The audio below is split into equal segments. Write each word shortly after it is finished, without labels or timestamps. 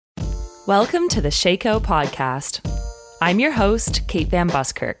Welcome to the Shaco podcast. I'm your host, Kate Van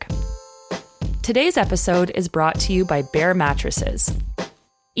Buskirk. Today's episode is brought to you by Bear Mattresses.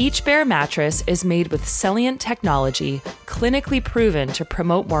 Each Bear mattress is made with Celliant technology, clinically proven to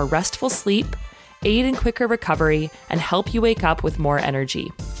promote more restful sleep, aid in quicker recovery, and help you wake up with more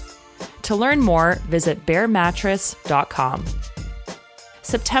energy. To learn more, visit bearmattress.com.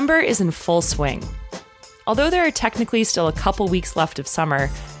 September is in full swing. Although there are technically still a couple weeks left of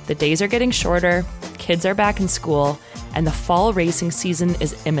summer, the days are getting shorter, kids are back in school, and the fall racing season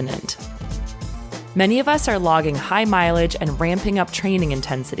is imminent. Many of us are logging high mileage and ramping up training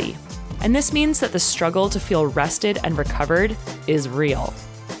intensity, and this means that the struggle to feel rested and recovered is real.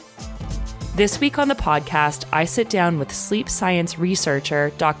 This week on the podcast, I sit down with sleep science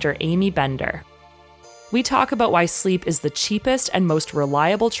researcher Dr. Amy Bender. We talk about why sleep is the cheapest and most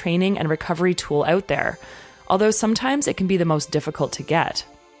reliable training and recovery tool out there, although sometimes it can be the most difficult to get.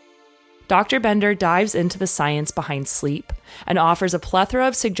 Dr. Bender dives into the science behind sleep and offers a plethora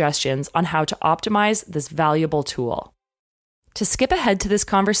of suggestions on how to optimize this valuable tool. To skip ahead to this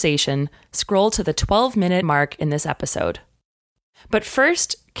conversation, scroll to the 12-minute mark in this episode. But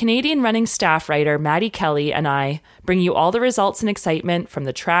first, Canadian running staff writer Maddie Kelly and I bring you all the results and excitement from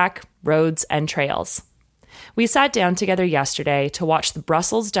the track, roads, and trails. We sat down together yesterday to watch the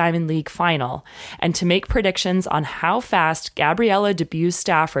Brussels Diamond League final and to make predictions on how fast Gabriela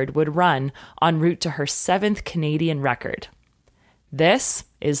Debues-Stafford would run en route to her 7th Canadian record. This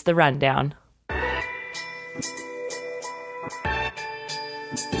is the rundown.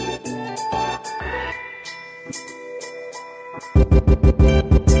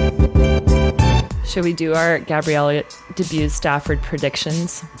 Should we do our Gabriela Debues-Stafford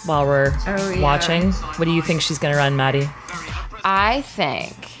predictions while we're watching? What do you think she's going to run, Maddie? I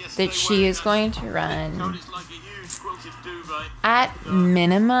think that she is going to run at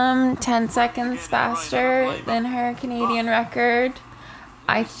minimum 10 seconds faster than her Canadian record.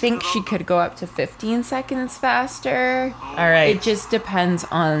 I think she could go up to 15 seconds faster. All right. It just depends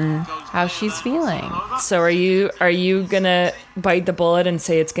on how she's feeling. So are you gonna bite the bullet and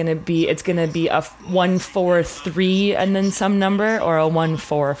say it's gonna be a 1:43 and then some number, or a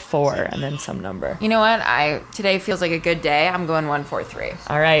 1:44 and then some number? You know what? Today feels like a good day. I'm going 1:43.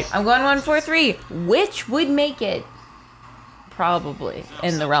 All right. I'm going 1:43, which would make it probably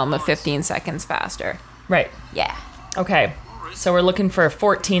in the realm of 15 seconds faster. Right. Yeah. Okay. So we're looking for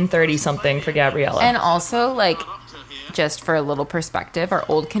 14:30 something for Gabriela. And also, just for a little perspective, our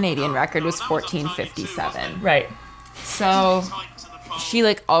old Canadian record was 14:57. Right. So she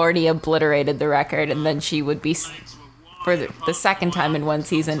already obliterated the record, and then she would be, for the second time in one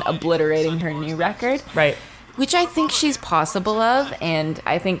season, obliterating her new record. Right. Which I think she's possible of, and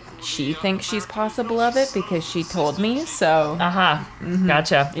I think she thinks she's possible of it because she told me, so. Uh-huh. Mm-hmm.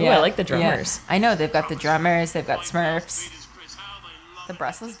 Gotcha. Yeah. Ooh, I like the drummers. Yeah. I know, they've got the drummers, they've got Smurfs. The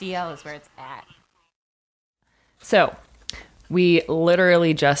Brussels DL is where it's at. So, we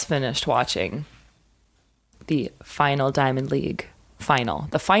literally just finished watching the final Diamond League final.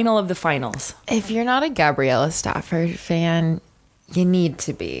 The final of the finals. If you're not a Gabriela Stafford fan, you need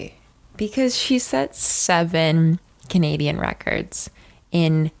to be. Because she set 7 Canadian records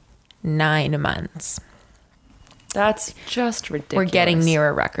in 9 months. That's just ridiculous. We're getting near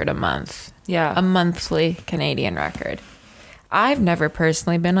a record a month. Yeah. A monthly Canadian record. I've never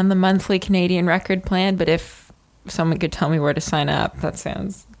personally been on the monthly Canadian record plan, but if someone could tell me where to sign up, that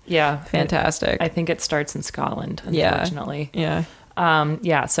sounds fantastic. I think it starts in Scotland, unfortunately. Yeah.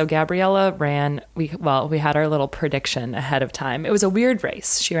 So Gabriela ran, we had our little prediction ahead of time. It was a weird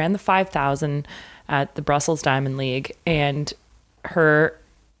race. She ran the 5,000 at the Brussels Diamond League, and her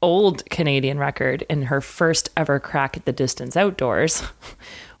old Canadian record in her first ever crack at the distance outdoors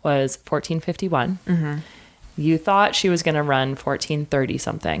was 14:51. Mm-hmm. You thought she was going to run 14:30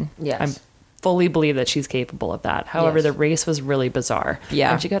 something. Yes. I fully believe that she's capable of that. However, yes. The race was really bizarre.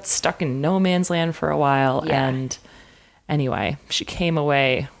 Yeah. And she got stuck in no man's land for a while. Yeah. And anyway, she came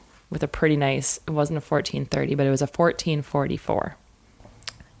away with a pretty nice, it wasn't a 14:30, but it was a 14:44.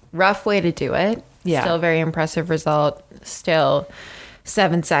 Rough way to do it. Yeah. Still a very impressive result. Still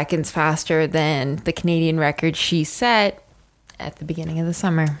 7 seconds faster than the Canadian record she set at the beginning of the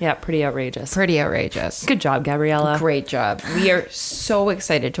summer. Yeah, pretty outrageous. Good job, Gabriela. Great job. We are so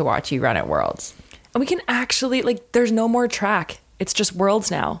excited to watch you run at Worlds. And we can actually, there's no more track. It's just Worlds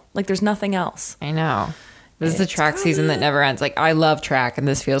now. There's nothing else. I know. This is the track season that never ends. I love track, and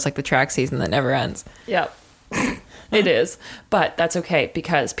this feels like the track season that never ends. Yep. It is. But that's okay,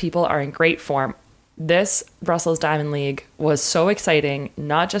 because people are in great form. This Brussels Diamond League was so exciting,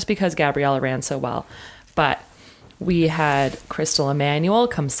 not just because Gabriela ran so well, but We had Crystal Emmanuel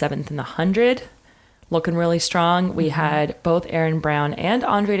come 7th in the 100, looking really strong. We had both Aaron Brown and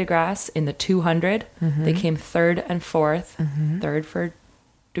Andre DeGrasse in the 200. They came 3rd and 4th. 3rd for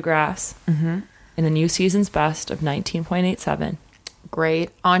DeGrasse in the new season's best of 19.87. Great.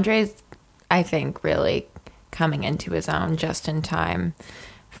 Andre's, I think, really coming into his own just in time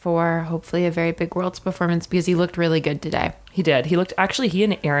for hopefully a very big Worlds performance because he looked really good today. He did. He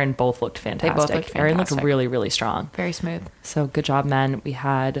and Aaron both looked fantastic. They both looked fantastic. Aaron looked really, really strong. Very smooth. So good job, men. We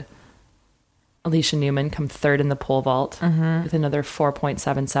had Alicia Newman come 3rd in the pole vault with another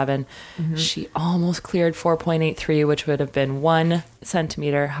 4.77. She almost cleared 4.83, which would have been 1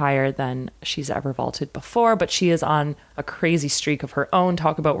 centimeter higher than she's ever vaulted before. But she is on a crazy streak of her own.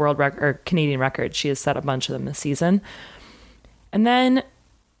 Talk about world record or Canadian records. She has set a bunch of them this season. And then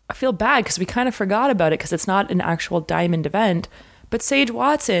I feel bad because we kind of forgot about it because it's not an actual diamond event. But Sage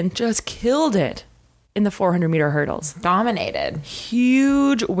Watson just killed it in the 400-meter hurdles. Dominated.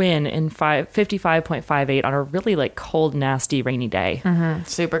 Huge win in 55.58 on a really like cold, nasty, rainy day.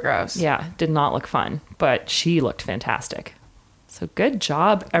 Super gross. Yeah, did not look fun, but she looked fantastic. So good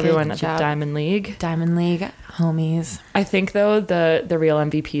job, everyone at the Diamond League. Diamond League homies. I think, though, the real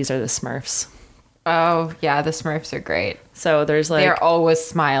MVPs are the Smurfs. Oh, yeah, the Smurfs are great. So there's like... They're always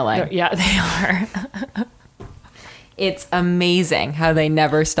smiling. Yeah, they are. It's amazing how they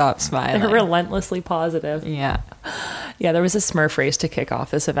never stop smiling. They're relentlessly positive. Yeah. Yeah, there was a Smurf race to kick off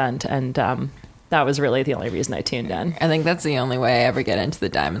this event, and that was really the only reason I tuned in. I think that's the only way I ever get into the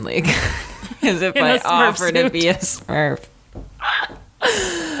Diamond League is if I offer to be a Smurf.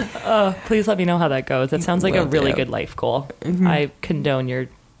 Oh, please let me know how that goes. That sounds like a really good life goal. I condone your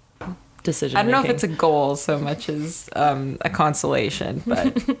decision. I don't know if it's a goal so much as a consolation,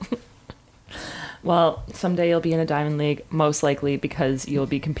 but... Well, someday you'll be in a Diamond League, most likely because you'll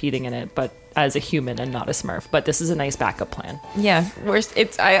be competing in it, but as a human and not a Smurf. But this is a nice backup plan. Yeah,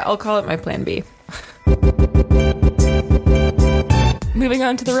 I'll call it my plan B. Moving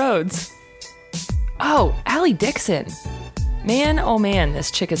on to the roads. Oh, Allie Dixon. Man, oh man,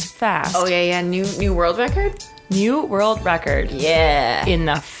 this chick is fast. Oh, yeah. New world record? New world record. Yeah. In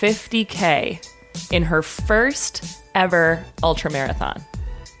the 50K in her first ever ultramarathon.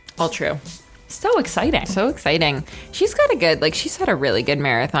 All true. So exciting. So exciting. She's had a really good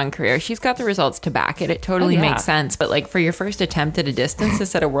marathon career. She's got the results to back it. It totally makes sense. But like for your first attempt at a distance to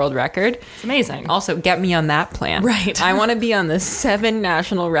set a world record, it's amazing. Also, get me on that plan. Right. I want to be on the 7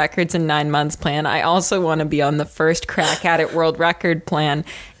 national records in 9 months plan. I also want to be on the first crack at it world record plan.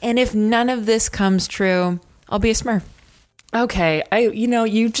 And if none of this comes true, I'll be a Smurf. Okay.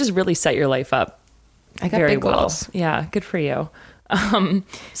 You just really set your life up. I got big goals. Yeah, good for you.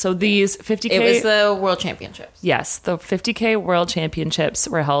 So these 50K... It was the World Championships. Yes, the 50K World Championships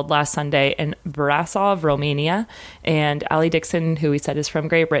were held last Sunday in Brasov, Romania. And Allie Dixon, who we said is from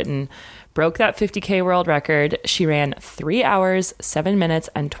Great Britain, broke that 50K world record. She ran 3 hours, 7 minutes,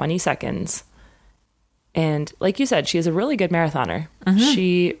 and 20 seconds. And like you said, she is a really good marathoner.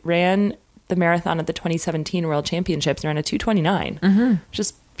 She ran the marathon at the 2017 World Championships and ran a 2:29.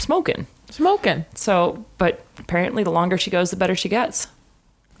 Just smoking. So, but apparently the longer she goes, the better she gets.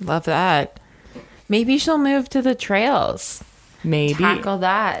 Love that. Maybe she'll move to the trails. Maybe. Tackle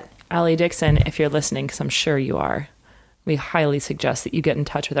that. Allie Dixon, if you're listening, because I'm sure you are, we highly suggest that you get in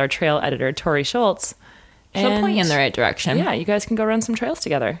touch with our trail editor, Tori Schultz. She'll point you in the right direction. Yeah, you guys can go run some trails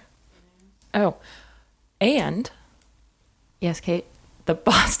together. Oh, and... Yes, Kate? The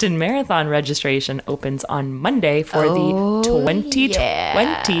Boston Marathon registration opens on Monday for the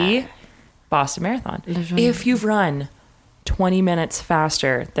 2020 Boston Marathon. If you've run 20 minutes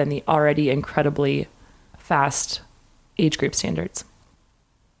faster than the already incredibly fast age group standards.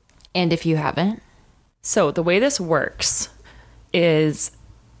 And if you haven't? So the way this works is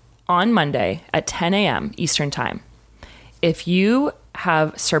on Monday at 10 a.m. Eastern Time, if you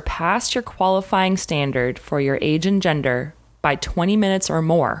have surpassed your qualifying standard for your age and gender by 20 minutes or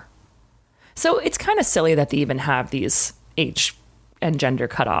more. So it's kind of silly that they even have these age and gender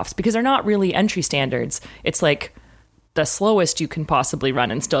cutoffs because they're not really entry standards. It's like the slowest you can possibly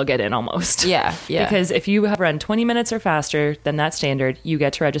run and still get in almost. Yeah. Because if you have run 20 minutes or faster than that standard, you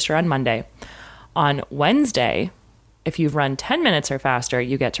get to register on Monday. On Wednesday, if you've run 10 minutes or faster,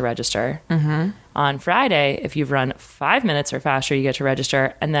 you get to register. On Friday, if you've run 5 minutes or faster, you get to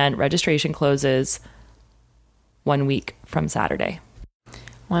register. And then registration closes 1 week from Saturday.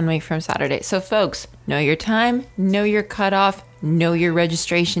 1 week from Saturday. So folks, know your time, know your cutoff, know your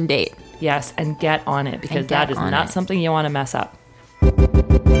registration date. Yes, and get on it because that is not something you want to mess up.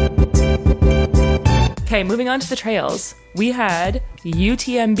 Okay, moving on to the trails. We had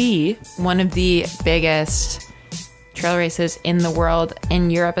UTMB. One of the biggest trail races in the world, in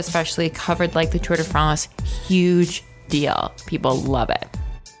Europe especially, covered like the Tour de France. Huge deal. People love it.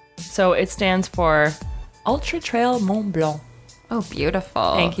 So it stands for Ultra Trail Mont Blanc. Oh,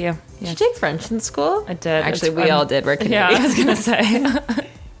 beautiful. Thank you. Did you take French in school? I did. Actually, we all did. We're Canadian. Yeah, I was going to say.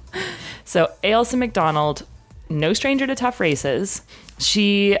 So Ailsa McDonald, no stranger to tough races.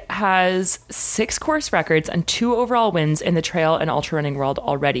 She has 6 course records and 2 overall wins in the trail and ultra running world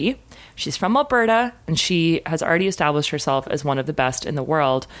already. She's from Alberta, and she has already established herself as one of the best in the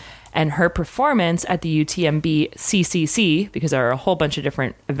world. And her performance at the UTMB CCC, because there are a whole bunch of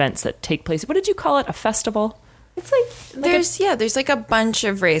different events that take place. What did you call it? A festival? It's like there's like a bunch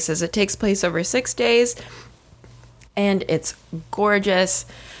of races. It takes place over 6 days, and it's gorgeous.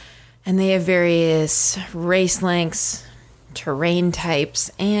 And they have various race lengths, terrain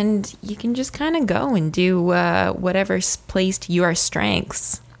types, and you can just kind of go and do whatever's placed your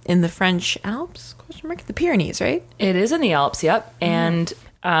strengths in the French Alps, the Pyrenees, right? It is in the Alps, yep. And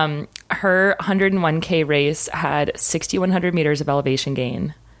her 101K race had 6,100 meters of elevation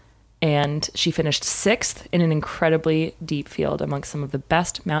gain. And she finished 6th in an incredibly deep field amongst some of the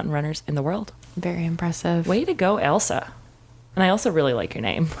best mountain runners in the world. Very impressive. Way to go, Ailsa. And I also really like your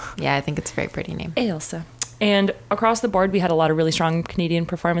name. Yeah, I think it's a very pretty name. Ailsa. And across the board, we had a lot of really strong Canadian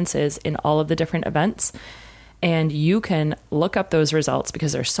performances in all of the different events. And you can look up those results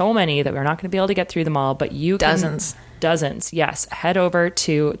because there's so many that we're not going to be able to get through them all, but you can... Dozens, yes. Head over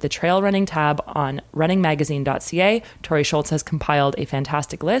to the trail running tab on runningmagazine.ca. Tori Schultz has compiled a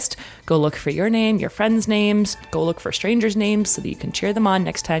fantastic list. Go look for your name, your friends' names. Go look for strangers' names so that you can cheer them on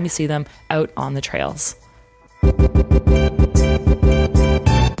next time you see them out on the trails.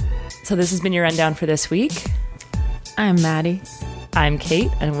 So this has been your rundown for this week. I'm Maddie. I'm Kate,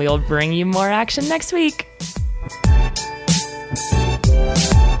 and we'll bring you more action next week.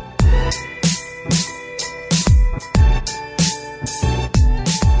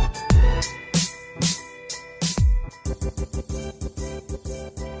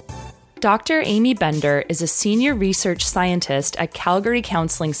 Dr. Amy Bender is a senior research scientist at Calgary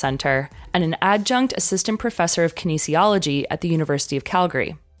Counseling Centre and an adjunct assistant professor of kinesiology at the University of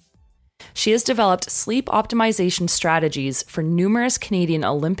Calgary. She has developed sleep optimization strategies for numerous Canadian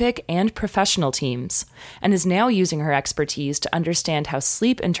Olympic and professional teams and is now using her expertise to understand how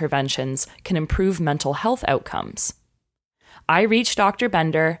sleep interventions can improve mental health outcomes. I reached Dr.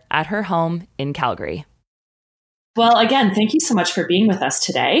 Bender at her home in Calgary. Well, again, thank you so much for being with us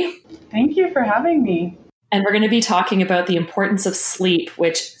today. Thank you for having me. And we're going to be talking about the importance of sleep,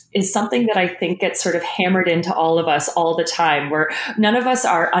 which is something that I think gets sort of hammered into all of us all the time, where none of us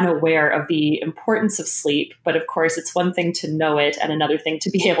are unaware of the importance of sleep. But of course, it's one thing to know it and another thing to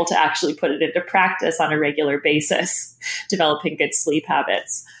be able to actually put it into practice on a regular basis, developing good sleep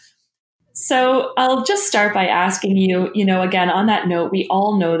habits. So I'll just start by asking you, again, on that note, we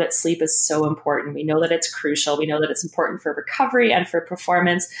all know that sleep is so important. We know that it's crucial. We know that it's important for recovery and for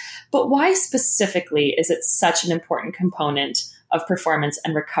performance. But why specifically is it such an important component of performance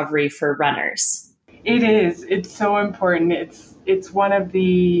and recovery for runners? It is. It's so important. It's one of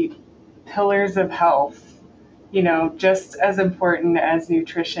the pillars of health, just as important as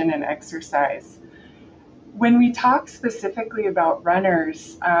nutrition and exercise. When we talk specifically about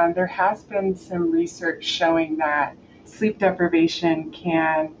runners, there has been some research showing that sleep deprivation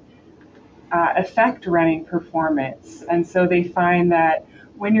can affect running performance. And so they find that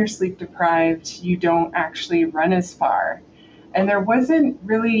when you're sleep deprived, you don't actually run as far. And there wasn't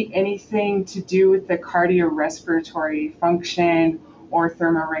really anything to do with the cardiorespiratory function or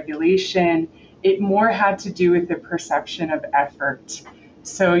thermoregulation. It more had to do with the perception of effort.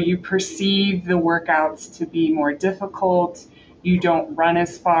 So you perceive the workouts to be more difficult. You don't run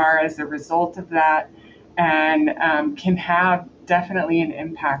as far as a result of that, and can have definitely an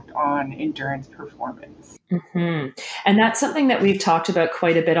impact on endurance performance. Mm-hmm. And that's something that we've talked about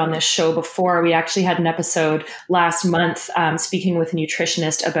quite a bit on this show before. We actually had an episode last month speaking with a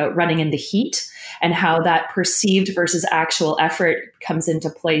nutritionist about running in the heat and how that perceived versus actual effort comes into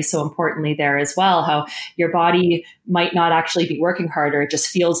play so importantly there as well, how your body might not actually be working harder, it just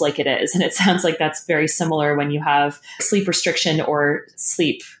feels like it is. And it sounds like that's very similar when you have sleep restriction or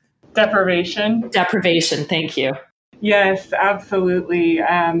sleep deprivation. Deprivation, thank you. Yes, absolutely.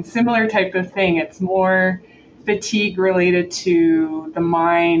 Similar type of thing. It's more fatigue related to the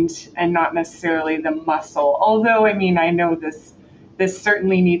mind and not necessarily the muscle. Although, I know this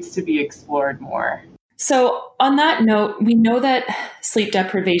certainly needs to be explored more. So on that note, we know that sleep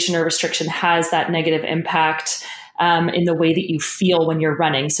deprivation or restriction has that negative impact in the way that you feel when you're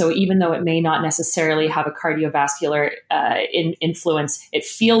running. So even though it may not necessarily have a cardiovascular influence, it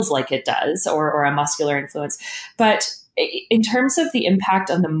feels like it does, or a muscular influence. But in terms of the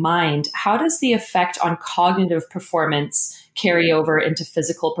impact on the mind, how does the effect on cognitive performance carry over into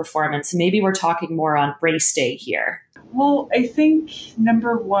physical performance? Maybe we're talking more on race day here. Well, I think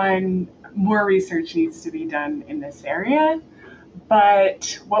number one, more research needs to be done in this area.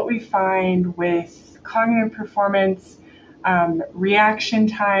 But what we find with cognitive performance, reaction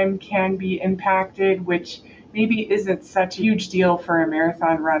time can be impacted, which maybe isn't such a huge deal for a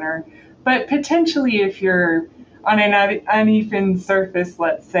marathon runner. But potentially if you're on an uneven surface,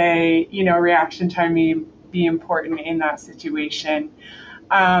 let's say, reaction time may be important in that situation.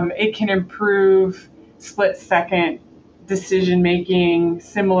 It can improve split-second decision-making,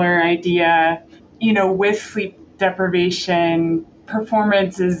 similar idea. With sleep deprivation,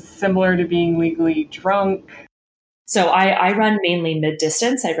 performance is similar to being legally drunk. So I run mainly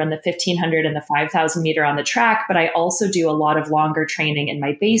mid-distance. I run the 1,500 and the 5,000 meter on the track, but I also do a lot of longer training in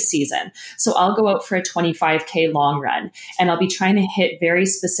my base season. So I'll go out for a 25K long run, and I'll be trying to hit very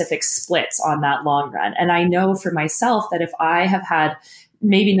specific splits on that long run. And I know for myself that if I have had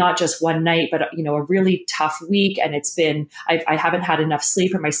maybe not just one night, but a really tough week, and I haven't had enough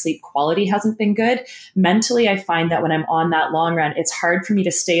sleep, or my sleep quality hasn't been good. Mentally, I find that when I'm on that long run, it's hard for me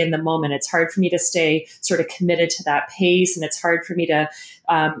to stay in the moment. It's hard for me to stay sort of committed to that pace, and it's hard for me to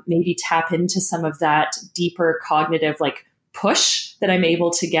maybe tap into some of that deeper cognitive push that I'm able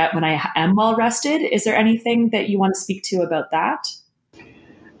to get when I am well rested. Is there anything that you want to speak to about that?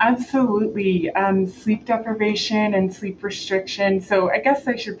 Absolutely. Sleep deprivation and sleep restriction. So I guess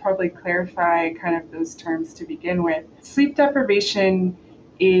I should probably clarify kind of those terms to begin with. Sleep deprivation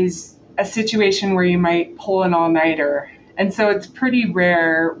is a situation where you might pull an all-nighter. And so it's pretty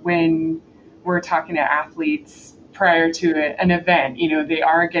rare when we're talking to athletes prior to an event. They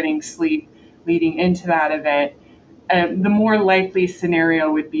are getting sleep leading into that event. The more likely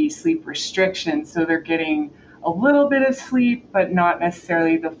scenario would be sleep restriction. So they're getting a little bit of sleep, but not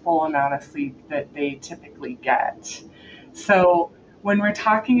necessarily the full amount of sleep that they typically get. So when we're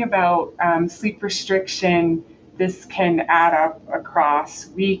talking about sleep restriction, this can add up across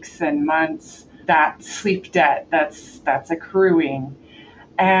weeks and months, that sleep debt that's accruing.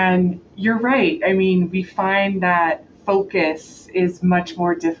 And you're right. I mean, we find that focus is much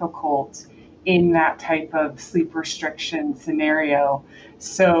more difficult in that type of sleep restriction scenario.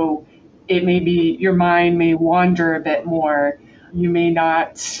 So it may be, your mind may wander a bit more. You may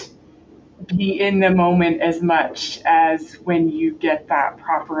not be in the moment as much as when you get that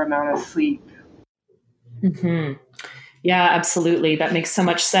proper amount of sleep. Mm-hmm. Yeah, absolutely. That makes so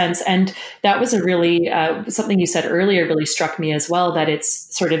much sense. And that was a really, something you said earlier really struck me as well, that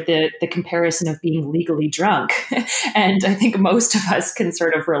it's sort of the comparison of being legally drunk. And I think most of us can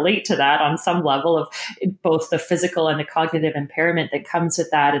sort of relate to that on some level, of both the physical and the cognitive impairment that comes with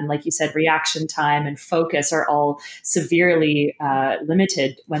that. And like you said, reaction time and focus are all severely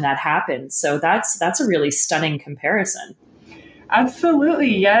limited when that happens. So that's a really stunning comparison.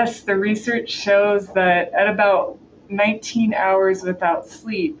 Absolutely. Yes. The research shows that at about 19 hours without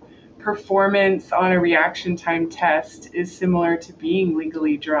sleep, performance on a reaction time test is similar to being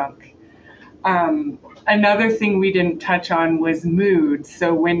legally drunk. Another thing we didn't touch on was mood.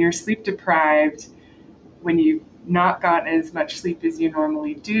 So when you're sleep deprived, when you've not gotten as much sleep as you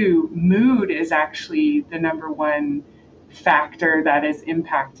normally do, mood is actually the number one factor that is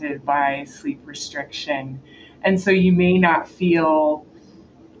impacted by sleep restriction. And so you may not feel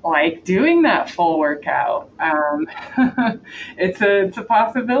like doing that full workout. It's a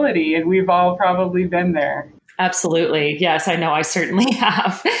possibility, and we've all probably been there. Absolutely. Yes, I know. I certainly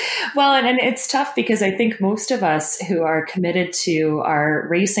have. Well, and it's tough because I think most of us who are committed to our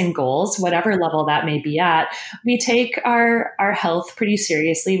racing goals, whatever level that may be at, we take our health pretty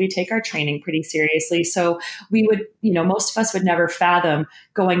seriously. We take our training pretty seriously. So we would, most of us would never fathom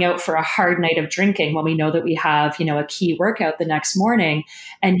going out for a hard night of drinking when we know that we have, a key workout the next morning.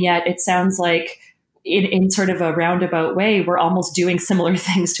 And yet it sounds like in sort of a roundabout way, we're almost doing similar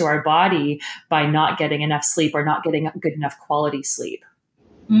things to our body by not getting enough sleep or not getting good enough quality sleep.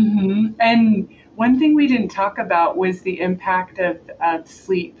 Mm-hmm. And one thing we didn't talk about was the impact of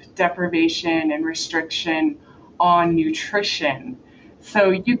sleep deprivation and restriction on nutrition. So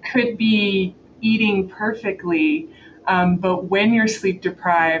you could be eating perfectly, but when you're sleep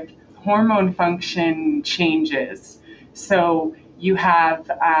deprived, hormone function changes. So you have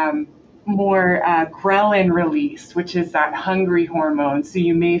more ghrelin released, which is that hungry hormone. So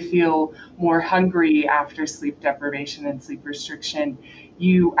you may feel more hungry after sleep deprivation and sleep restriction.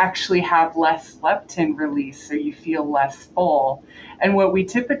 you actually have less leptin release, so you feel less full. And what we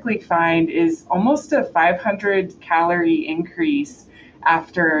typically find is almost a 500 calorie increase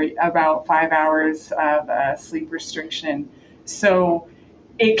after about 5 hours of sleep restriction. So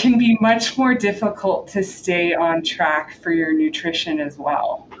it can be much more difficult to stay on track for your nutrition as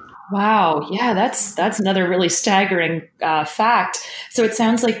well. Wow. Yeah, that's another really staggering fact. So it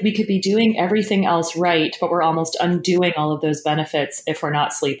sounds like we could be doing everything else right, but we're almost undoing all of those benefits if we're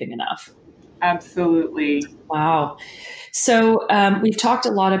not sleeping enough. Absolutely. Wow. So we've talked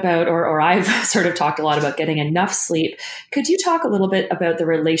a lot about, or I've sort of talked a lot about getting enough sleep. Could you talk a little bit about the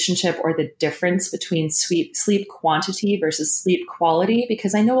relationship or the difference between sleep quantity versus sleep quality?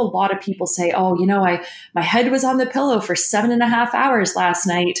 Because I know a lot of people say, oh, my head was on the pillow for 7.5 hours last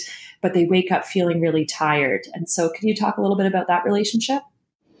night, but they wake up feeling really tired. And so can you talk a little bit about that relationship?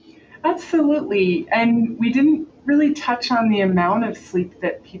 Absolutely. And we didn't really touch on the amount of sleep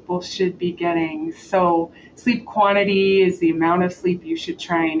that people should be getting. So sleep quantity is the amount of sleep you should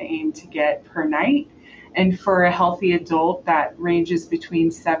try and aim to get per night. And for a healthy adult, that ranges between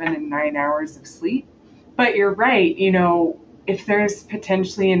 7 and 9 hours of sleep. But you're right, if there's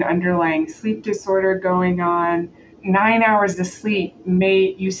potentially an underlying sleep disorder going on, 9 hours of sleep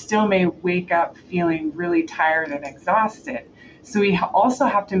you still may wake up feeling really tired and exhausted. So we also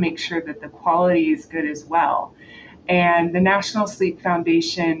have to make sure that the quality is good as well. And the National Sleep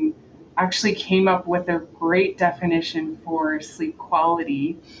Foundation actually came up with a great definition for sleep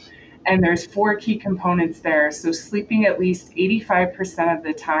quality. And there's 4 key components there. So sleeping at least 85% of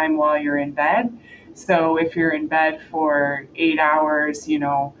the time while you're in bed. So if you're in bed for 8 hours,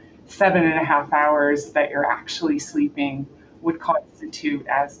 7.5 hours that you're actually sleeping would constitute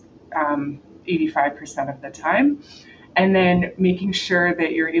as 85% of the time. And then making sure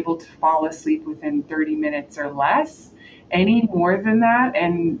that you're able to fall asleep within 30 minutes or less. Any more than that,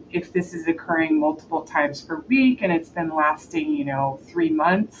 and if this is occurring multiple times per week and it's been lasting, 3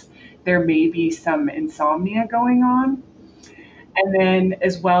 months, there may be some insomnia going on. And then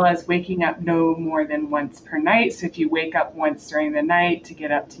as well as waking up no more than once per night. So if you wake up once during the night to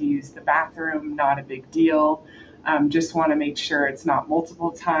get up to use the bathroom, not a big deal. Just want to make sure it's not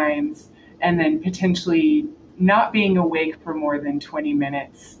multiple times. And then potentially not being awake for more than 20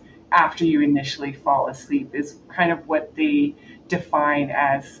 minutes after you initially fall asleep is kind of what they define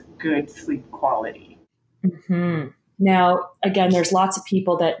as good sleep quality. Mm-hmm. Now, again, there's lots of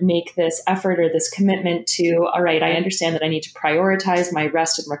people that make this effort or this commitment to, all right, I understand that I need to prioritize my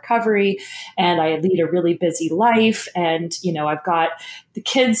rest and recovery, and I lead a really busy life. And, I've got the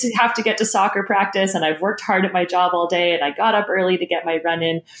kids who have to get to soccer practice, and I've worked hard at my job all day, and I got up early to get my run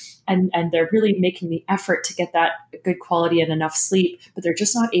in. And they're really making the effort to get that good quality and enough sleep, but they're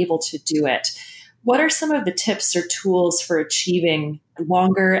just not able to do it. What are some of the tips or tools for achieving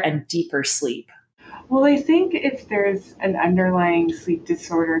longer and deeper sleep? Well, I think if there's an underlying sleep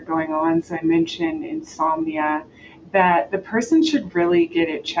disorder going on, so I mentioned insomnia, that the person should really get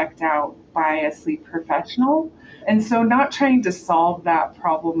it checked out by a sleep professional. And so not trying to solve that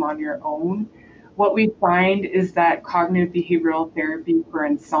problem on your own. What we find is that cognitive behavioral therapy for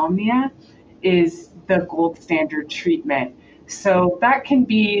insomnia is the gold standard treatment. So that can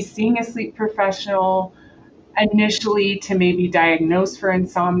be seeing a sleep professional initially to maybe diagnose for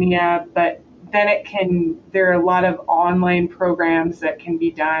insomnia, but then there are a lot of online programs that can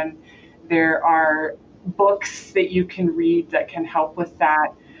be done. There are books that you can read that can help with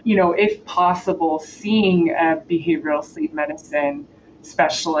that. If possible, seeing a behavioral sleep medicine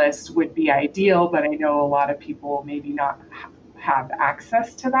specialist would be ideal, but I know a lot of people maybe not have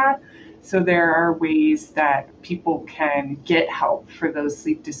access to that. So there are ways that people can get help for those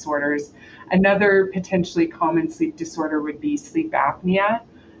sleep disorders. Another potentially common sleep disorder would be sleep apnea.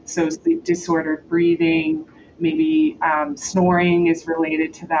 So sleep disordered breathing, maybe snoring is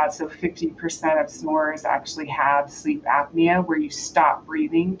related to that. So 50% of snorers actually have sleep apnea, where you stop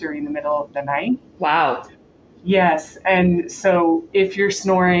breathing during the middle of the night. Wow. Yes. And so if you're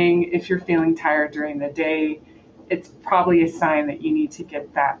snoring, if you're feeling tired during the day, it's probably a sign that you need to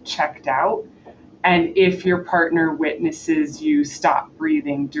get that checked out. And if your partner witnesses you stop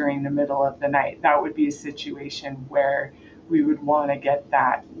breathing during the middle of the night, that would be a situation where we would want to get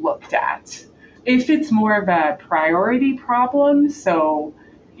that looked at. If it's more of a priority problem, so,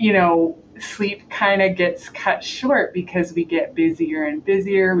 sleep kind of gets cut short because we get busier and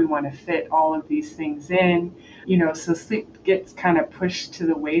busier. We want to fit all of these things in, so sleep gets kind of pushed to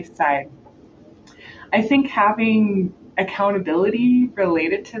the wayside. I think having accountability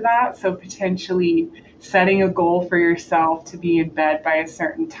related to that, so potentially setting a goal for yourself to be in bed by a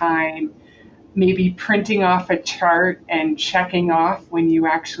certain time, maybe printing off a chart and checking off when you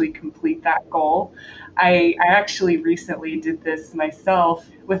actually complete that goal. I actually recently did this myself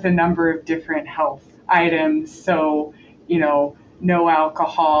with a number of different health items. So, no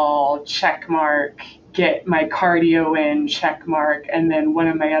alcohol, check mark, get my cardio in, check mark. And then one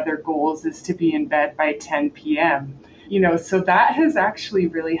of my other goals is to be in bed by 10 p.m. So that has actually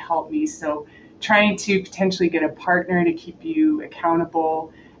really helped me. So trying to potentially get a partner to keep you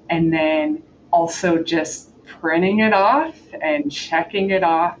accountable, and then also just printing it off and checking it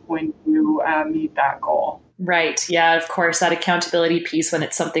off when you meet that goal. Right. Yeah, of course, that accountability piece when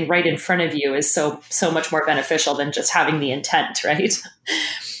it's something right in front of you is so much more beneficial than just having the intent, right?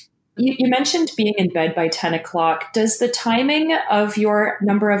 You mentioned being in bed by 10 o'clock. Does the timing of your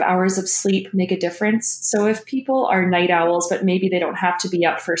number of hours of sleep make a difference? So if people are night owls, but maybe they don't have to be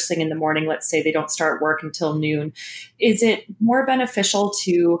up first thing in the morning, let's say they don't start work until noon, is it more beneficial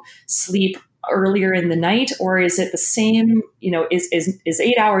to sleep earlier in the night, or is it the same, is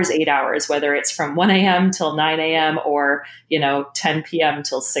 8 hours, 8 hours, whether it's from 1 a.m. till 9 a.m. or, 10 p.m.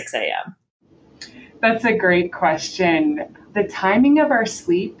 till 6 a.m.? That's a great question. The timing of our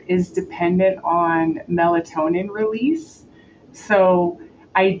sleep is dependent on melatonin release. So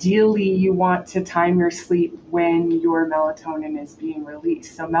ideally, you want to time your sleep when your melatonin is being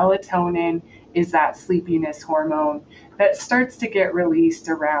released. So melatonin is that sleepiness hormone that starts to get released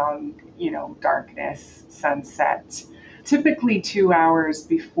around, darkness, sunset, typically 2 hours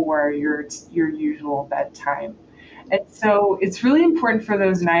before your usual bedtime. And so it's really important for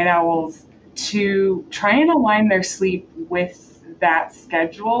those night owls to try and align their sleep with that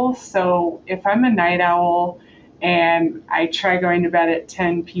schedule. So if I'm a night owl and I try going to bed at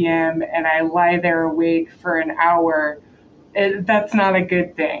 10 p.m. and I lie there awake for an hour, that's not a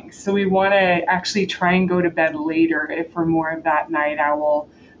good thing. So we want to actually try and go to bed later if we're more of that night owl.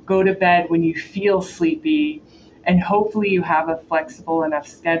 Go to bed when you feel sleepy, and hopefully you have a flexible enough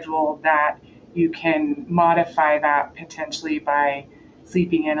schedule that you can modify that potentially by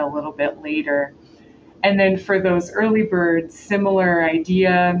sleeping in a little bit later. And then for those early birds, similar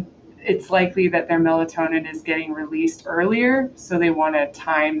idea. It's likely that their melatonin is getting released earlier, so they want to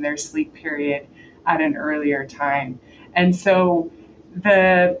time their sleep period at an earlier time. And so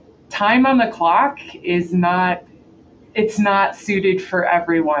the time on the clock is not suited for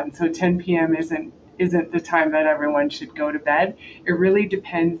everyone. So 10 p.m. isn't the time that everyone should go to bed. It really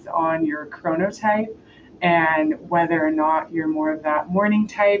depends on your chronotype and whether or not you're more of that morning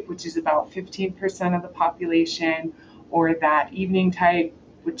type, which is about 15% of the population, or that evening type,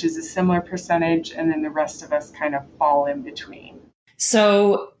 which is a similar percentage, and then the rest of us kind of fall in between.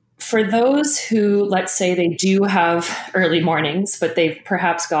 So for those who, let's say they do have early mornings, but they've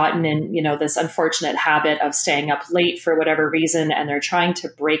perhaps gotten in, this unfortunate habit of staying up late for whatever reason, and they're trying to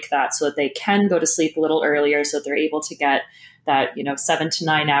break that so that they can go to sleep a little earlier so that they're able to get that, 7 to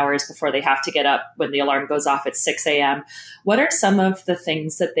 9 hours before they have to get up when the alarm goes off at 6 a.m. What are some of the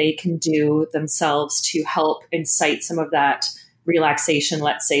things that they can do themselves to help incite some of that relaxation,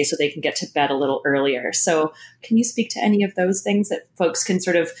 let's say, so they can get to bed a little earlier? So can you speak to any of those things that folks can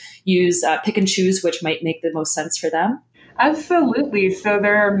sort of use, pick and choose which might make the most sense for them? Absolutely. So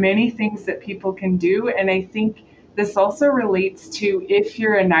there are many things that people can do. And I think this also relates to if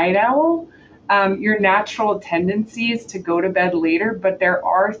you're a night owl, your natural tendency is to go to bed later, but there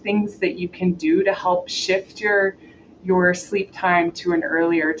are things that you can do to help shift your sleep time to an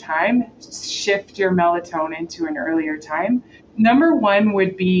earlier time, shift your melatonin to an earlier time. Number one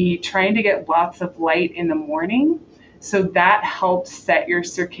would be trying to get lots of light in the morning. So that helps set your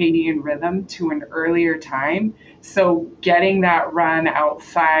circadian rhythm to an earlier time. So getting that run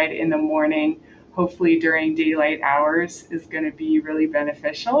outside in the morning, hopefully during daylight hours, is going to be really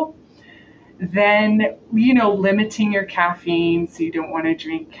beneficial. Then, limiting your caffeine, so you don't want to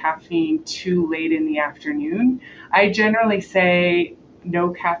drink caffeine too late in the afternoon. I generally say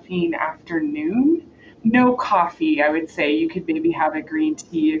no caffeine after noon. No coffee, I would say. You could maybe have a green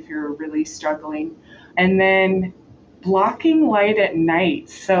tea if you're really struggling. And then blocking light at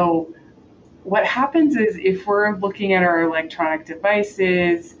night. So what happens is if we're looking at our electronic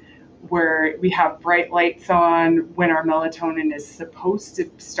devices, where we have bright lights on when our melatonin is supposed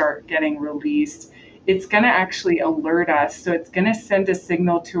to start getting released, it's going to actually alert us. So it's going to send a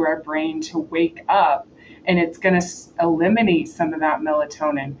signal to our brain to wake up, and it's going to eliminate some of that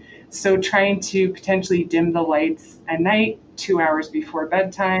melatonin. So trying to potentially dim the lights at night 2 hours before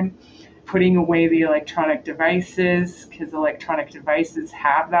bedtime, putting away the electronic devices, because electronic devices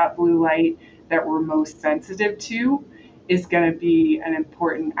have that blue light that we're most sensitive to, is going to be an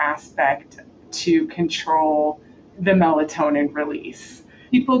important aspect to control the melatonin release.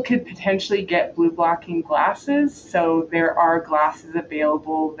 People could potentially get blue blocking glasses. So there are glasses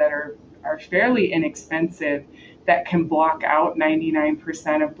available that are fairly inexpensive that can block out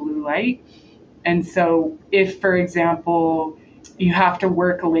 99% of blue light. And so if, for example, you have to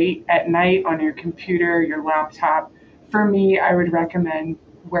work late at night on your computer, your laptop, for me, I would recommend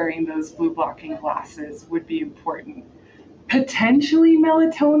wearing those blue blocking glasses would be important. Potentially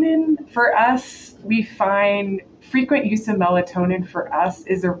melatonin for us, we find frequent use of melatonin for us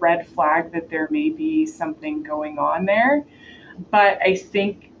is a red flag that there may be something going on there. But I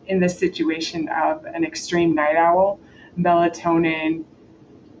think in the situation of an extreme night owl, melatonin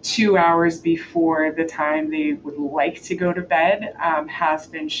 2 hours before the time they would like to go to bed has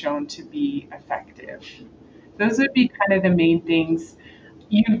been shown to be effective. Those would be kind of the main things.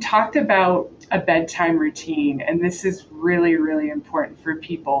 You talked about a bedtime routine, and this is really, really important for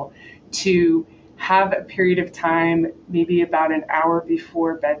people to have a period of time, maybe about an hour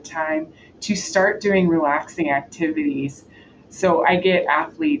before bedtime, to start doing relaxing activities. So I get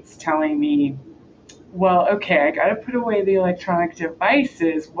athletes telling me, well, okay, I got to put away the electronic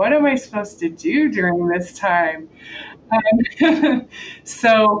devices. What am I supposed to do during this time?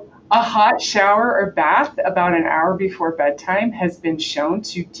 So a hot shower or bath about an hour before bedtime has been shown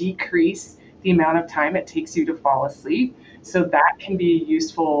to decrease the amount of time it takes you to fall asleep. So that can be a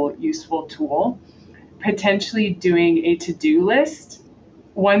useful tool. Potentially doing a to-do list.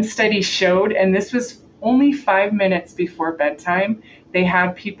 One study showed, and this was only 5 minutes before bedtime, they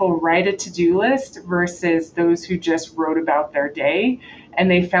had people write a to-do list versus those who just wrote about their day. And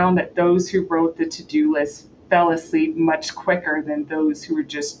they found that those who wrote the to-do list fell asleep much quicker than those who were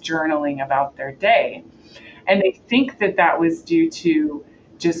just journaling about their day. And they think that that was due to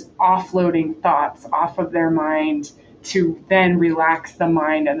just offloading thoughts off of their mind to then relax the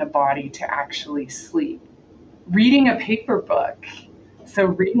mind and the body to actually sleep. Reading a paper book. So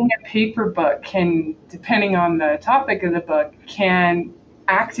reading a paper book can, depending on the topic of the book, can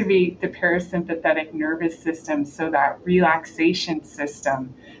activate the parasympathetic nervous system, so that relaxation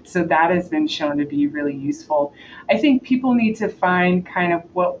system. So that has been shown to be really useful. I think people need to find kind of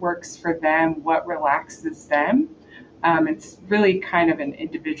what works for them, what relaxes them. It's really kind of an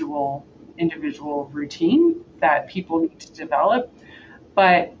individual routine that people need to develop.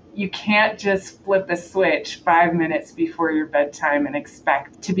 But you can't just flip a switch 5 minutes before your bedtime and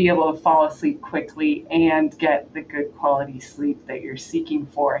expect to be able to fall asleep quickly and get the good quality sleep that you're seeking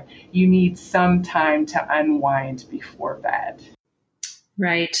for. You need some time to unwind before bed.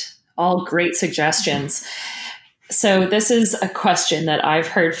 Right. All great suggestions. So this is a question that I've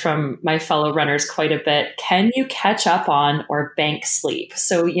heard from my fellow runners quite a bit. Can you catch up on or bank sleep?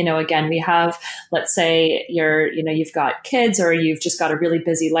 So, again, we have, let's say you've got kids or you've just got a really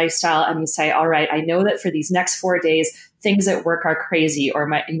busy lifestyle and you say, all right, I know that for these next 4 days, things at work are crazy, or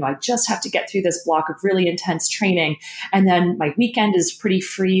I just have to get through this block of really intense training. And then my weekend is pretty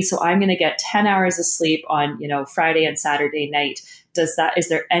free. So I'm going to get 10 hours of sleep on, Friday and Saturday night. Is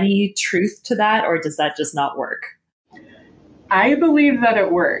there any truth to that, or does that just not work? I believe that it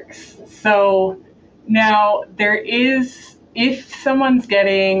works. So now if someone's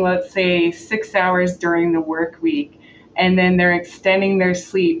getting, let's say, 6 hours during the work week, and then they're extending their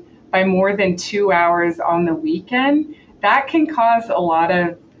sleep by more than 2 hours on the weekend, that can cause a lot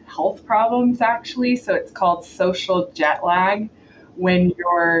of health problems, actually. So it's called social jet lag, when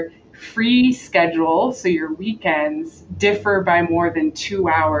your free schedule, so your weekends, differ by more than 2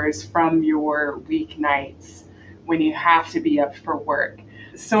 hours from your weeknights, when you have to be up for work.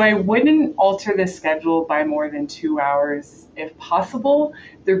 So I wouldn't alter the schedule by more than 2 hours if possible.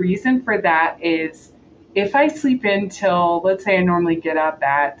 The reason for that is if I sleep in till, let's say I normally get up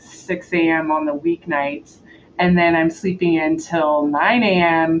at 6 a.m. on the weeknights, and then I'm sleeping in till 9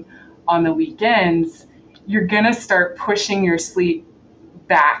 a.m. on the weekends, you're going to start pushing your sleep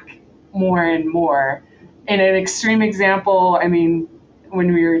back more and more. In an extreme example,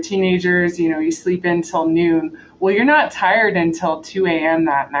 when we were teenagers, you sleep in till noon. Well, you're not tired until 2 a.m.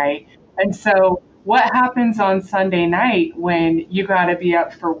 that night. And so what happens on Sunday night when you got to be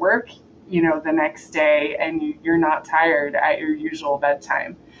up for work, the next day, and you're not tired at your usual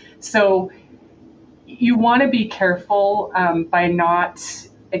bedtime? So you want to be careful by not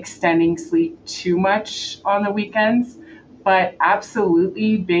extending sleep too much on the weekends, but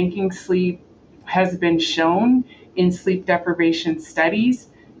absolutely banking sleep has been shown in sleep deprivation studies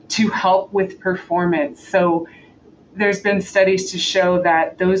to help with performance. So there's been studies to show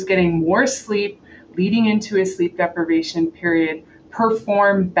that those getting more sleep leading into a sleep deprivation period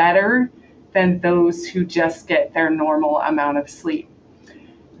perform better than those who just get their normal amount of sleep.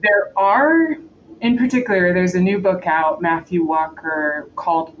 There are in particular, there's a new book out, Matthew Walker,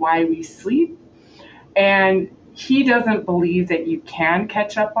 called Why We Sleep. And he doesn't believe that you can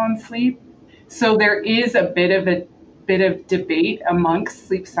catch up on sleep. So there is a bit of debate amongst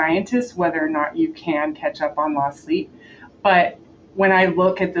sleep scientists whether or not you can catch up on lost sleep. But when I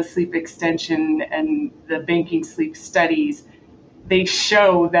look at the sleep extension and the banking sleep studies, they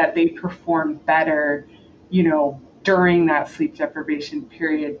show that they perform better, during that sleep deprivation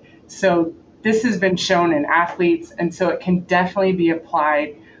period. So this has been shown in athletes, and so it can definitely be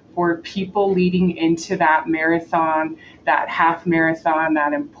applied for people leading into that marathon, that half marathon,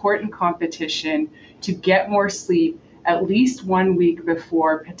 that important competition, to get more sleep at least 1 week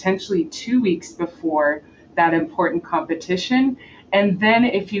before, potentially 2 weeks before that important competition. And then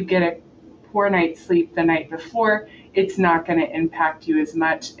if you get a poor night's sleep the night before, it's not going to impact you as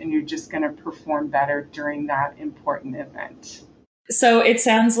much, and you're just going to perform better during that important event. So it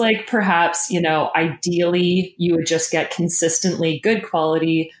sounds like perhaps, ideally you would just get consistently good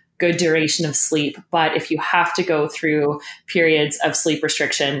quality, good duration of sleep. But if you have to go through periods of sleep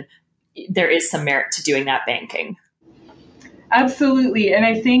restriction, there is some merit to doing that banking. Absolutely. And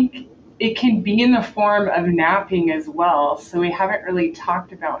I think it can be in the form of napping as well. So we haven't really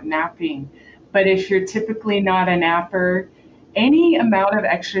talked about napping, but if you're typically not a napper, any amount of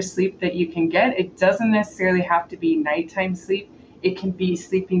extra sleep that you can get, it doesn't necessarily have to be nighttime sleep. It can be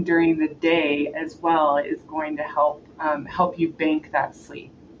sleeping during the day as well, is going to help you bank that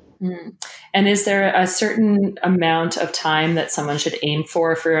sleep. Mm. And is there a certain amount of time that someone should aim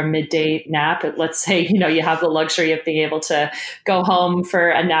for a midday nap? Let's say, you have the luxury of being able to go home for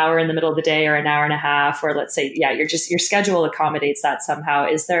an hour in the middle of the day or an hour and a half, or let's say, your schedule accommodates that somehow.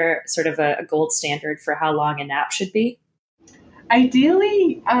 Is there sort of a gold standard for how long a nap should be?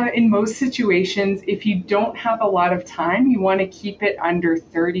 Ideally, in most situations, if you don't have a lot of time, you want to keep it under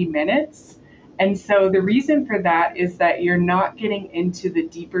 30 minutes. And so the reason for that is that you're not getting into the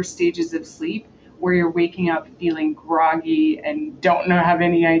deeper stages of sleep where you're waking up feeling groggy and don't have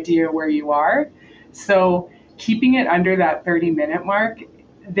any idea where you are. So keeping it under that 30-minute mark,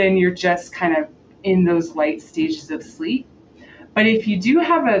 then you're just kind of in those light stages of sleep. But if you do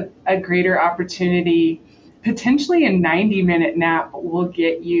have a greater opportunity, potentially a 90-minute nap will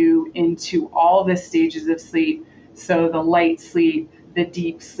get you into all the stages of sleep. So the light sleep, the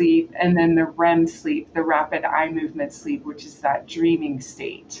deep sleep, and then the REM sleep, the rapid eye movement sleep, which is that dreaming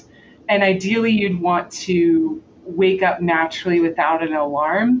state. And ideally, you'd want to wake up naturally without an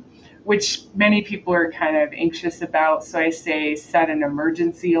alarm, which many people are kind of anxious about. So I say set an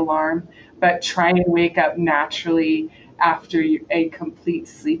emergency alarm, but try and wake up naturally after a complete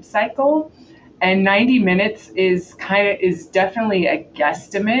sleep cycle. And 90 minutes is definitely a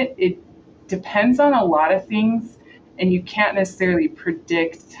guesstimate. It depends on a lot of things, and you can't necessarily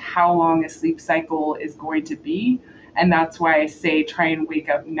predict how long a sleep cycle is going to be. And that's why I say try and wake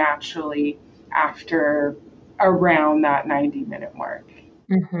up naturally after around that 90-minute mark.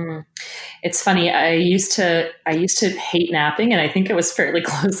 Mm-hmm. It's funny. I used to hate napping, and I think it was fairly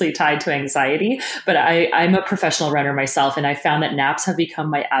closely tied to anxiety. But I'm a professional runner myself, and I found that naps have become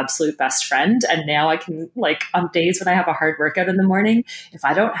my absolute best friend. And now I can, on days when I have a hard workout in the morning, if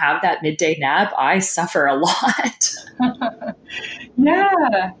I don't have that midday nap, I suffer a lot.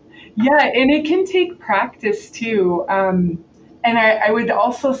 Yeah, and it can take practice too. And I would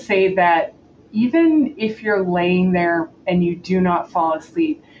also say that even if you're laying there and you do not fall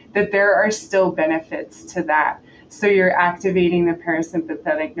asleep, that there are still benefits to that. So you're activating the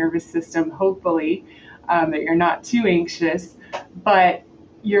parasympathetic nervous system, hopefully, that you're not too anxious, but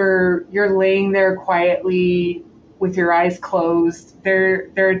you're laying there quietly with your eyes closed. There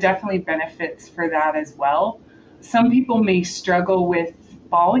are definitely benefits for that as well. Some people may struggle with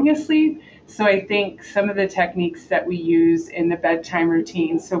falling asleep. So I think some of the techniques that we use in the bedtime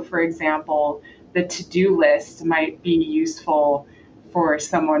routine, so for example, the to-do list might be useful for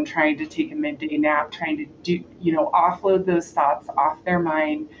someone trying to take a midday nap, trying to offload those thoughts off their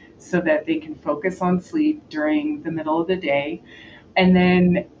mind so that they can focus on sleep during the middle of the day. And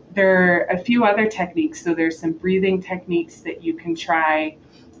then there are a few other techniques. So there's some breathing techniques that you can try.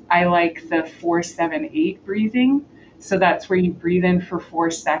 I like the 4-7-8 breathing. So that's where you breathe in for 4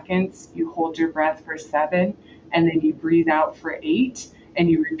 seconds, you hold your breath for 7, and then you breathe out for 8, and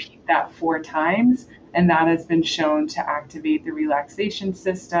you repeat that 4 times. And that has been shown to activate the relaxation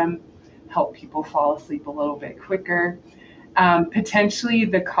system, help people fall asleep a little bit quicker. Potentially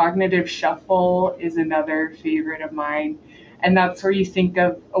the cognitive shuffle is another favorite of mine. And that's where you think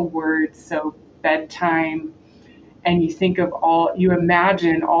of a word, so bedtime, and you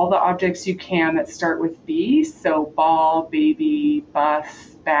imagine all the objects you can that start with B, so ball, baby, bus,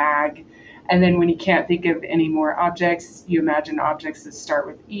 bag, And then when you can't think of any more objects, you imagine objects that start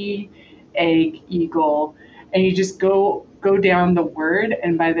with E, egg, eagle, and you just go down the word.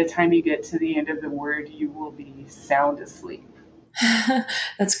 And by the time you get to the end of the word, you will be sound asleep.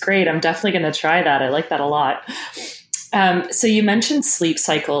 That's great. I'm definitely going to try that. I like that a lot. So you mentioned sleep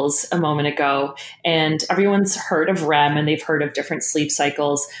cycles a moment ago, and everyone's heard of REM and they've heard of different sleep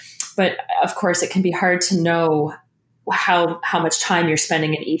cycles. But of course, it can be hard to know how much time you're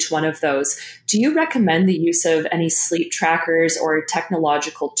spending in each one of those. Do you recommend the use of any sleep trackers or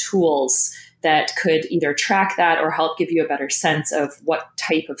technological tools that could either track that or help give you a better sense of what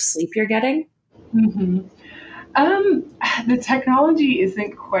type of sleep you're getting? Mm-hmm. The technology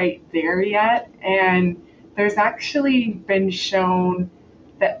isn't quite there yet, and there's actually been shown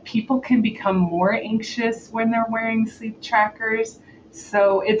that people can become more anxious when they're wearing sleep trackers.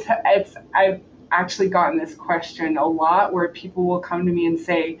 So I've actually gotten this question a lot where people will come to me and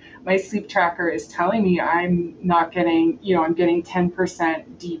say, my sleep tracker is telling me I'm not getting, I'm getting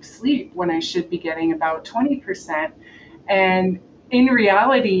 10% deep sleep when I should be getting about 20%. And in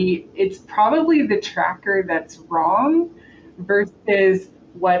reality, it's probably the tracker that's wrong versus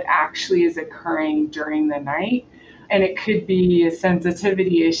what actually is occurring during the night. And it could be a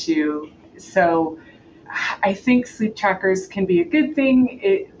sensitivity issue. So I think sleep trackers can be a good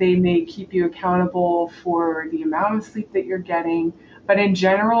thing. They may keep you accountable for the amount of sleep that you're getting. But in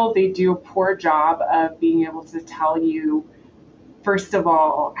general, they do a poor job of being able to tell you, first of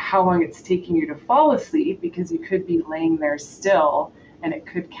all, how long it's taking you to fall asleep, because you could be laying there still and it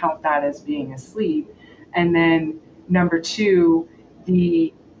could count that as being asleep. And then number two,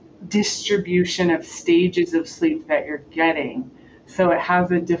 the distribution of stages of sleep that you're getting. So it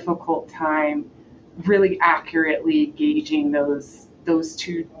has a difficult time really accurately gauging those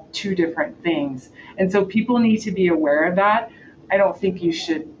two different things. And so people need to be aware of that. I don't think you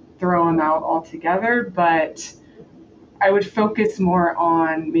should throw them out altogether, but I would focus more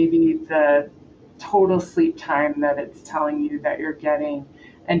on maybe the total sleep time that it's telling you that you're getting,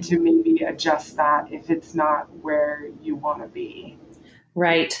 and to maybe adjust that if it's not where you want to be.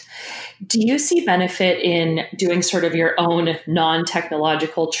 Right. Do you see benefit in doing sort of your own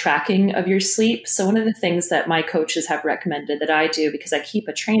non-technological tracking of your sleep? So one of the things that my coaches have recommended that I do, because I keep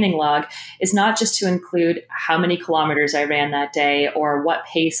a training log, is not just to include how many kilometers I ran that day or what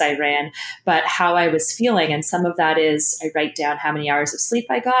pace I ran, but how I was feeling. And some of that is I write down how many hours of sleep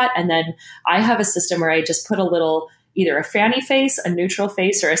I got. And then I have a system where I just put a little, either a frowny face, a neutral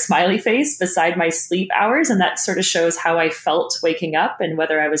face, or a smiley face beside my sleep hours. And that sort of shows how I felt waking up and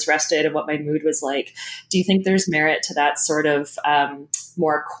whether I was rested and what my mood was like. Do you think there's merit to that sort of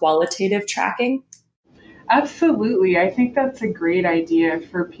more qualitative tracking? Absolutely. I think that's a great idea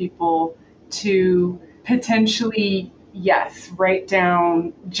for people to potentially, yes, write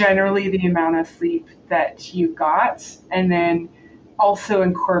down generally the amount of sleep that you got, and then also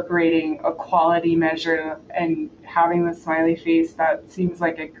incorporating a quality measure and having the smiley face. That seems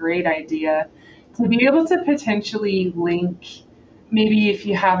like a great idea to be able to potentially link, maybe if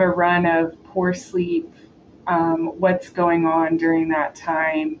you have a run of poor sleep, what's going on during that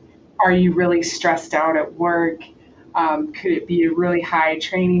time. Are you really stressed out at work? Could it be a really high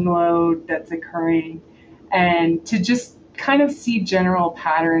training load that's occurring? And to just kind of see general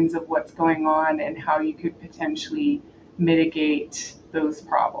patterns of what's going on and how you could potentially mitigate those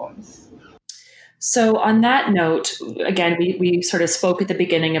problems. So on that note, again, we sort of spoke at the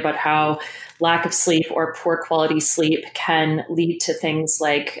beginning about how lack of sleep or poor quality sleep can lead to things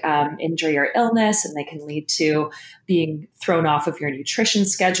like injury or illness, and they can lead to being thrown off of your nutrition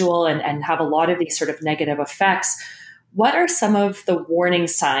schedule and have a lot of these sort of negative effects. What are some of the warning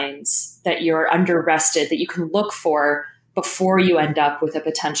signs that you're under rested that you can look for before you end up with a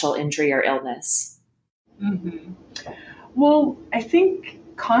potential injury or illness? Mm-hmm. Well, I think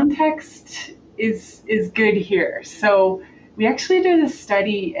context is good here. So we actually did a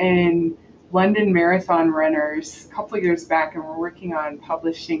study in London marathon runners a couple of years back, and we're working on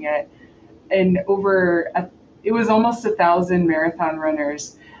publishing it. And it was almost 1,000 marathon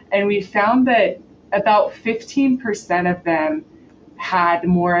runners. And we found that about 15% of them had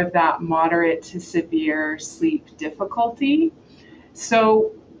more of that moderate to severe sleep difficulty.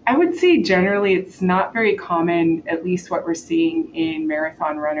 So I would say generally it's not very common, at least what we're seeing in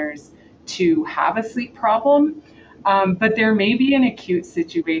marathon runners, to have a sleep problem. But there may be an acute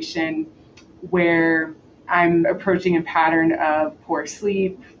situation where I'm approaching a pattern of poor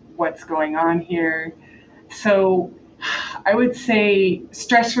sleep, what's going on here. So I would say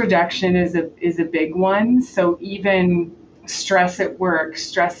stress reduction is a big one. So even stress at work,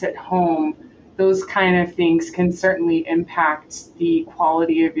 stress at home, those kind of things can certainly impact the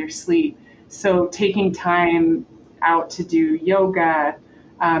quality of your sleep. So taking time out to do yoga,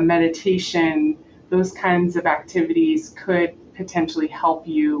 meditation, those kinds of activities could potentially help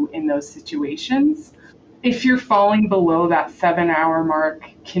you in those situations. If you're falling below that 7-hour mark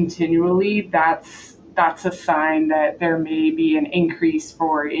continually, that's a sign that there may be an increase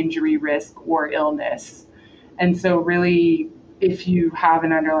for injury risk or illness. And so really, if you have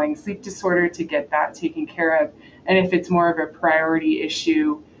an underlying sleep disorder, to get that taken care of. And if it's more of a priority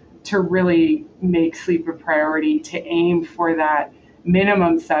issue, to really make sleep a priority, to aim for that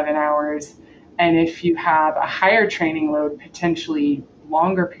minimum 7 hours. And if you have a higher training load, potentially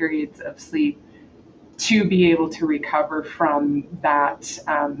longer periods of sleep, to be able to recover from that,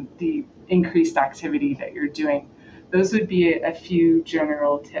 the increased activity that you're doing. Those would be a few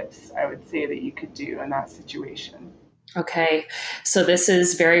general tips I would say that you could do in that situation. Okay. So this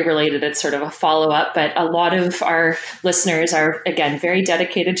is very related. It's sort of a follow-up, but a lot of our listeners are, again, very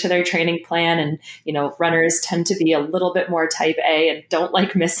dedicated to their training plan. And, runners tend to be a little bit more type A and don't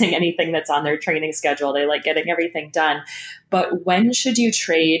like missing anything that's on their training schedule. They like getting everything done. But when should you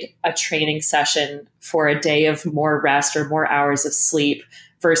trade a training session for a day of more rest or more hours of sleep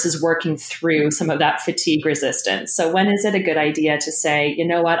versus working through some of that fatigue resistance? So when is it a good idea to say, you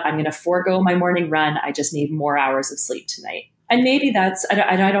know what, I'm going to forego my morning run. I just need more hours of sleep tonight. And maybe that's,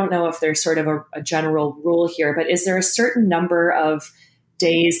 I don't know if there's sort of a general rule here, but is there a certain number of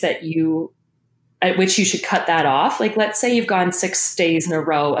days at which you should cut that off? Like, let's say you've gone 6 days in a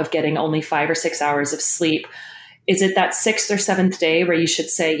row of getting only 5 or 6 hours of sleep. Is it that 6th or 7th day where you should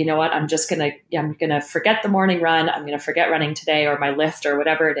say, you know what, I'm going to forget the morning run. I'm going to forget running today or my lift or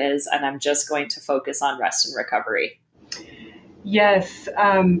whatever it is. And I'm just going to focus on rest and recovery. Yes.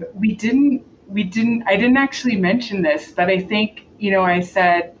 I didn't actually mention this, but I think, I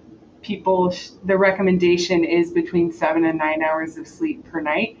said the recommendation is between 7 and 9 hours of sleep per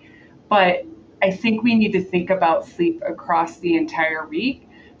night. But I think we need to think about sleep across the entire week.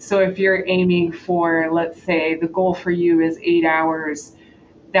 So if you're aiming for, let's say the goal for you is 8 hours,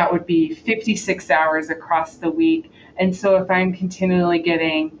 that would be 56 hours across the week. And so if I'm continually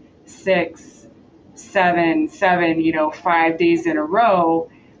getting 6, 7, 5 days in a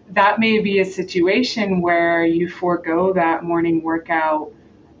row, that may be a situation where you forego that morning workout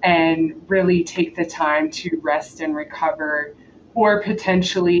and really take the time to rest and recover, or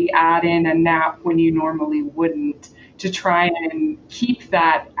potentially add in a nap when you normally wouldn't, to try and keep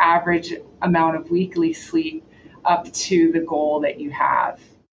that average amount of weekly sleep up to the goal that you have.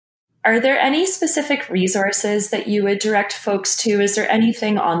 Are there any specific resources that you would direct folks to? Is there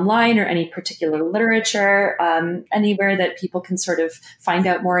anything online or any particular literature, anywhere that people can sort of find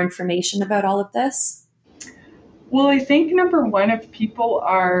out more information about all of this? Well, I think number one, if people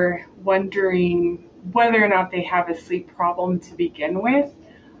are wondering whether or not they have a sleep problem to begin with,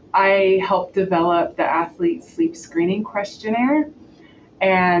 I helped develop the Athlete Sleep Screening Questionnaire.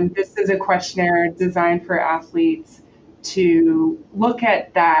 And this is a questionnaire designed for athletes to look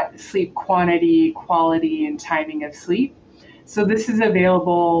at that sleep quantity, quality, and timing of sleep. So this is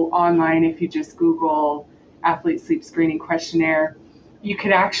available online if you just Google Athlete Sleep Screening Questionnaire. You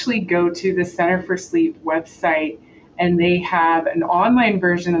could actually go to the Center for Sleep website, and they have an online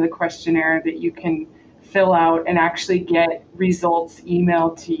version of the questionnaire that you can fill out and actually get results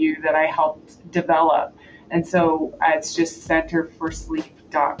emailed to you that I helped develop. And so it's just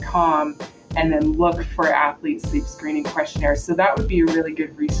centerforsleep.com, and then look for Athlete Sleep Screening Questionnaire. So that would be a really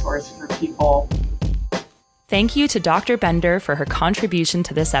good resource for people. Thank you to Dr. Bender for her contribution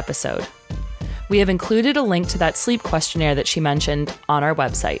to this episode. We have included a link to that sleep questionnaire that she mentioned on our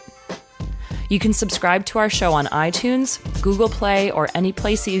website. You can subscribe to our show on iTunes, Google Play, or any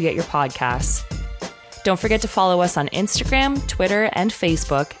place that you get your podcasts. Don't forget to follow us on Instagram, Twitter, and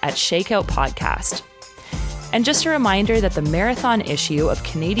Facebook at Shakeout Podcast. And just a reminder that the marathon issue of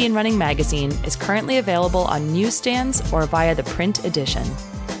Canadian Running Magazine is currently available on newsstands or via the print edition.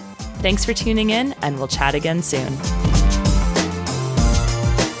 Thanks for tuning in, and we'll chat again soon.